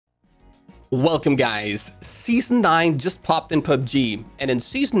Welcome guys, Season 9 just popped in PUBG, and in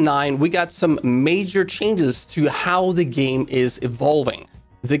Season 9 we got some major changes to how the game is evolving.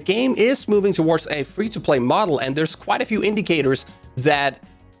 The game is moving towards a free-to-play model, and there's quite a few indicators that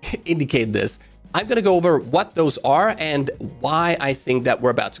indicate this. I'm going to go over what those are and why I think that we're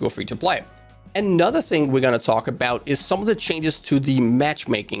about to go free-to-play. Another thing we're going to talk about is some of the changes to the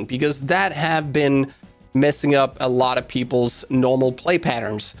matchmaking, because that have been messing up a lot of people's normal play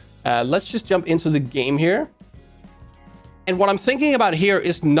patterns. Let's just jump into the game here. And what I'm thinking about here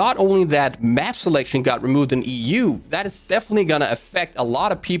is not only that map selection got removed in EU, that is definitely going to affect a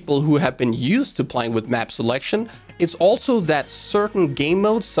lot of people who have been used to playing with map selection. It's also that certain game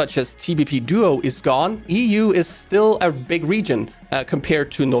modes such as TBP Duo is gone. EU is still a big region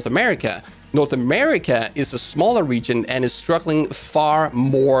compared to North America. North America is a smaller region and is struggling far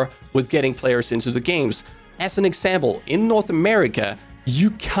more with getting players into the games. As an example, in North America,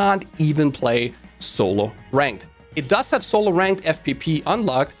 you can't even play solo ranked. It does have solo ranked FPP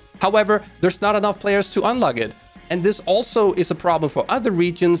unlocked, however, there's not enough players to unlock it. And this also is a problem for other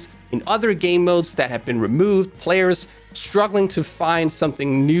regions in other game modes that have been removed, players struggling to find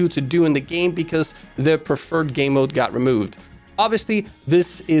something new to do in the game because their preferred game mode got removed. Obviously,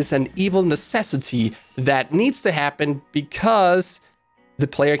 this is an evil necessity that needs to happen because the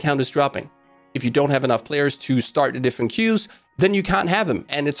player count is dropping. If you don't have enough players to start the different queues, then you can't have them,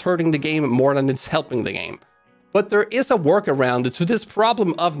 and it's hurting the game more than it's helping the game. But there is a workaround to this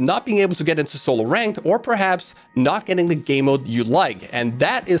problem of not being able to get into solo ranked, or perhaps not getting the game mode you like, and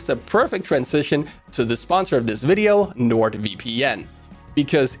that is the perfect transition to the sponsor of this video, NordVPN.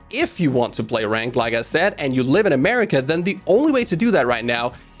 Because if you want to play ranked, like I said, and you live in America, then the only way to do that right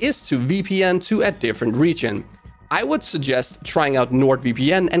now is to VPN to a different region. I would suggest trying out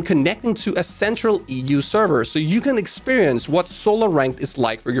NordVPN and connecting to a central EU server so you can experience what solo ranked is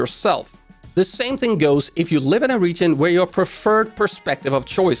like for yourself. The same thing goes if you live in a region where your preferred perspective of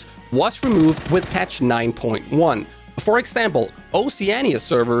choice was removed with patch 9.1. For example, Oceania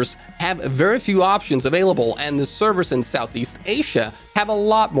servers have very few options available, and the servers in Southeast Asia have a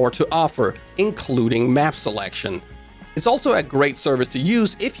lot more to offer, including map selection. It's also a great service to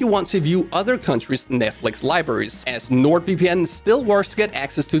use if you want to view other countries' Netflix libraries, as NordVPN still works to get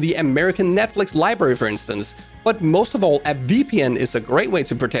access to the American Netflix library, for instance. But most of all, a VPN is a great way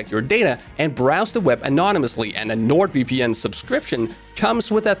to protect your data and browse the web anonymously, and a NordVPN subscription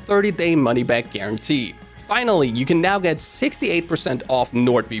comes with a 30-day money-back guarantee. Finally, you can now get 68% off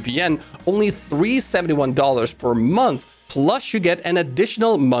NordVPN, only $371 per month, plus you get an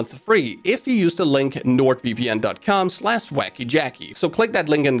additional month free if you use the link nordvpn.com/wackyjackie. So click that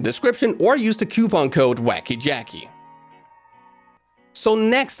link in the description or use the coupon code wackyjackie. So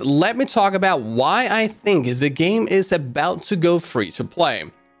next, let me talk about why I think the game is about to go free to play,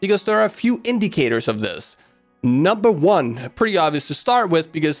 because there are a few indicators of this. Number one, pretty obvious to start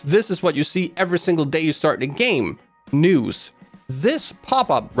with, because this is what you see every single day you start the game: news. This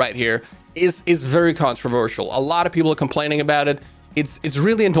pop-up right here is very controversial. A lot of people are complaining about it. It's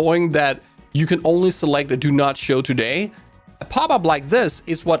really annoying that you can only select a do not show today. A pop-up like this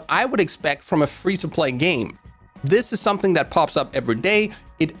is what I would expect from a free-to-play game. This is something that pops up every day.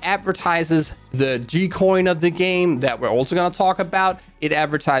 It advertises the G-coin of the game that we're also going to talk about. It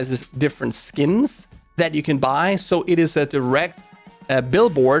advertises different skins that you can buy. So it is a direct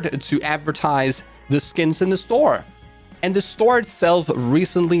billboard to advertise the skins in the store. And the store itself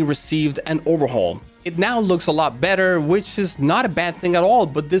recently received an overhaul. It now looks a lot better, which is not a bad thing at all,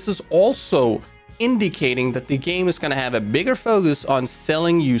 but this is also indicating that the game is going to have a bigger focus on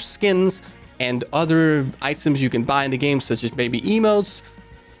selling you skins and other items you can buy in the game, such as maybe emotes.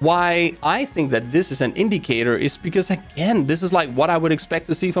 Why I think that this is an indicator is because, again, this is like what I would expect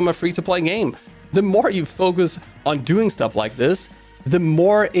to see from a free-to-play game. The more you focus on doing stuff like this, the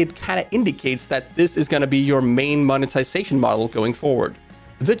more it kind of indicates that this is going to be your main monetization model going forward.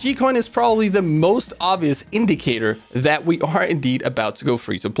 The G-coin is probably the most obvious indicator that we are indeed about to go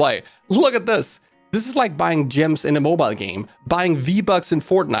free to play. Look at this. This is like buying gems in a mobile game, buying V-Bucks in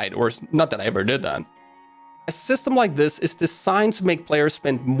Fortnite, or not that I ever did that. A system like this is designed to make players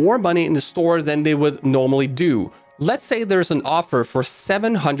spend more money in the store than they would normally do. Let's say there's an offer for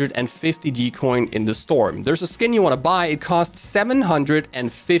 750 G-coin in the store. There's a skin you want to buy, it costs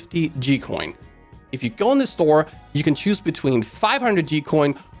 750 G-coin. If you go in the store, you can choose between 500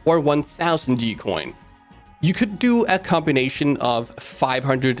 G-coin or 1000 G-coin. You could do a combination of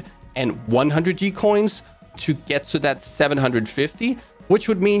 500 and 100 G-coins to get to that 750, which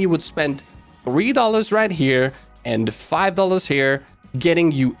would mean you would spend $3 right here and $5 here,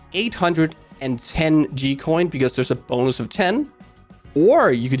 getting you 810 G coin because there's a bonus of 10.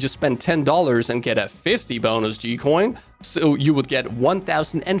 Or you could just spend $10 and get a 50 bonus G coin. So you would get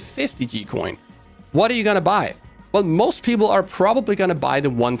 1050 G coin. What are you going to buy? Well, most people are probably going to buy the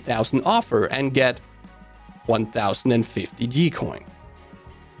 1000 offer and get 1050 G coin.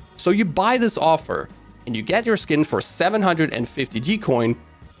 So you buy this offer and you get your skin for 750 G coin.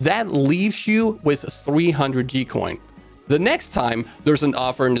 That leaves you with 300 G coin. The next time there's an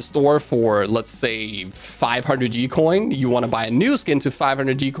offer in the store for, let's say, 500 G coin, you want to buy a new skin to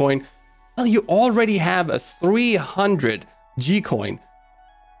 500 G coin, well, you already have a 300 G coin.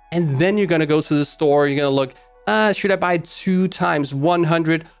 And then you're going to go to the store, you're going to look, should I buy 2 times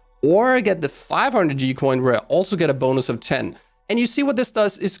 100 or get the 500 G coin where I also get a bonus of 10? And you see what this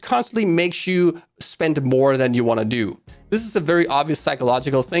does is constantly makes you spend more than you want to do. This is a very obvious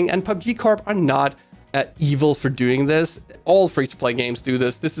psychological thing, and PUBG Corp are not evil for doing this. All free-to-play games do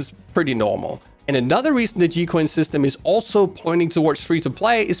this. This is pretty normal. And another reason the G-Coin system is also pointing towards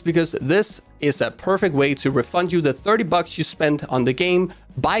free-to-play is because this is a perfect way to refund you the 30 bucks you spent on the game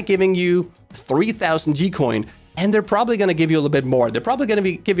by giving you 3,000 G-Coin. And they're probably going to give you a little bit more. They're probably going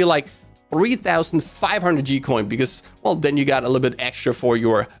to give you like 3,500 G-Coin because, well, then you got a little bit extra for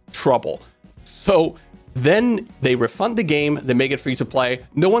your trouble. So then they refund the game, they make it free to play.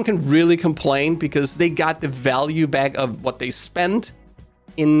 No one can really complain because they got the value back of what they spent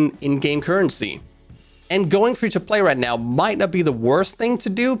in in-game currency. And going free to play right now might not be the worst thing to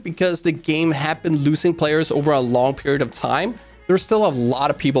do because the game have been losing players over a long period of time. There's still a lot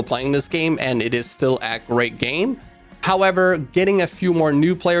of people playing this game and it is still a great game. However, getting a few more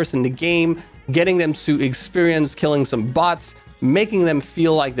new players in the game, getting them to experience killing some bots, making them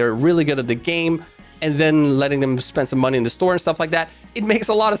feel like they're really good at the game, and then letting them spend some money in the store and stuff like that, it makes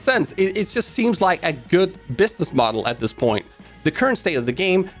a lot of sense. It just seems like a good business model at this point. The current state of the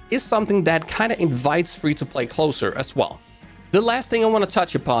game is something that kind of invites free-to-play closer as well. The last thing I want to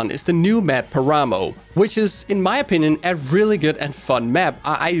touch upon is the new map Paramo, which is, in my opinion, a really good and fun map.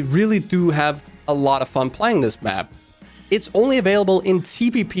 I really do have a lot of fun playing this map. It's only available in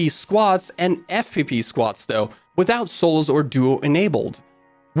TPP squads and FPP squads though, without solos or duo enabled,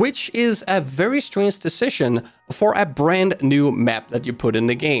 which is a very strange decision for a brand new map that you put in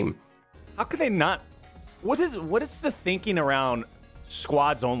the game. How could they not? What is the thinking around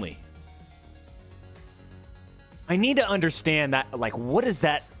squads only? I need to understand that, like, what is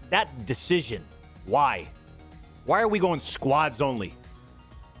that decision? Why? Why are we going squads only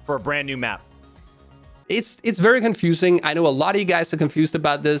for a brand new map? It's very confusing. I know a lot of you guys are confused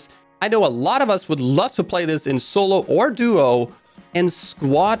about this. I know a lot of us would love to play this in solo or duo, and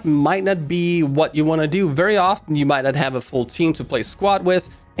squad might not be what you want to do. Very often you might not have a full team to play squad with,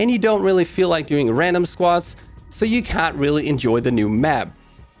 and you don't really feel like doing random squads, so you can't really enjoy the new map.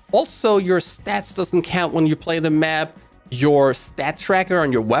 Also, your stats doesn't count when you play the map. Your stat tracker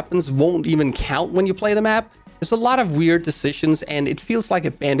on your weapons won't even count when you play the map. There's a lot of weird decisions, and it feels like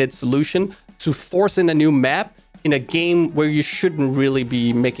a bandit solution to force in a new map in a game where you shouldn't really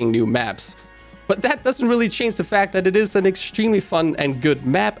be making new maps. But that doesn't really change the fact that it is an extremely fun and good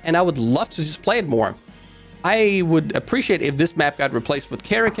map, and I would love to just play it more. I would appreciate if this map got replaced with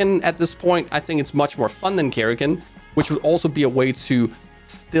Karakin at this point. I think it's much more fun than Karakin, which would also be a way to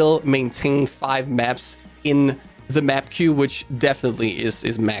still maintain 5 maps in the map queue, which definitely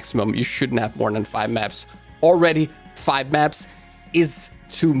is maximum. You shouldn't have more than 5 maps. Already 5 maps is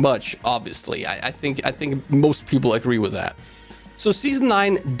too much, obviously. I think most people agree with that. So Season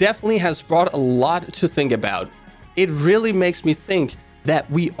 9 definitely has brought a lot to think about. It really makes me think that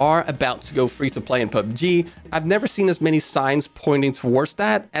we are about to go free to play in PUBG. I've never seen as many signs pointing towards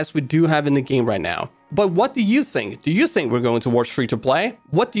that as we do have in the game right now. But what do you think? Do you think we're going towards free to play?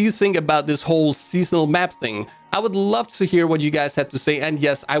 What do you think about this whole seasonal map thing? I would love to hear what you guys have to say, and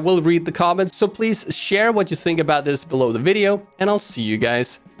yes, I will read the comments, so please share what you think about this below the video, and I'll see you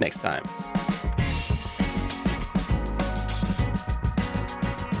guys next time.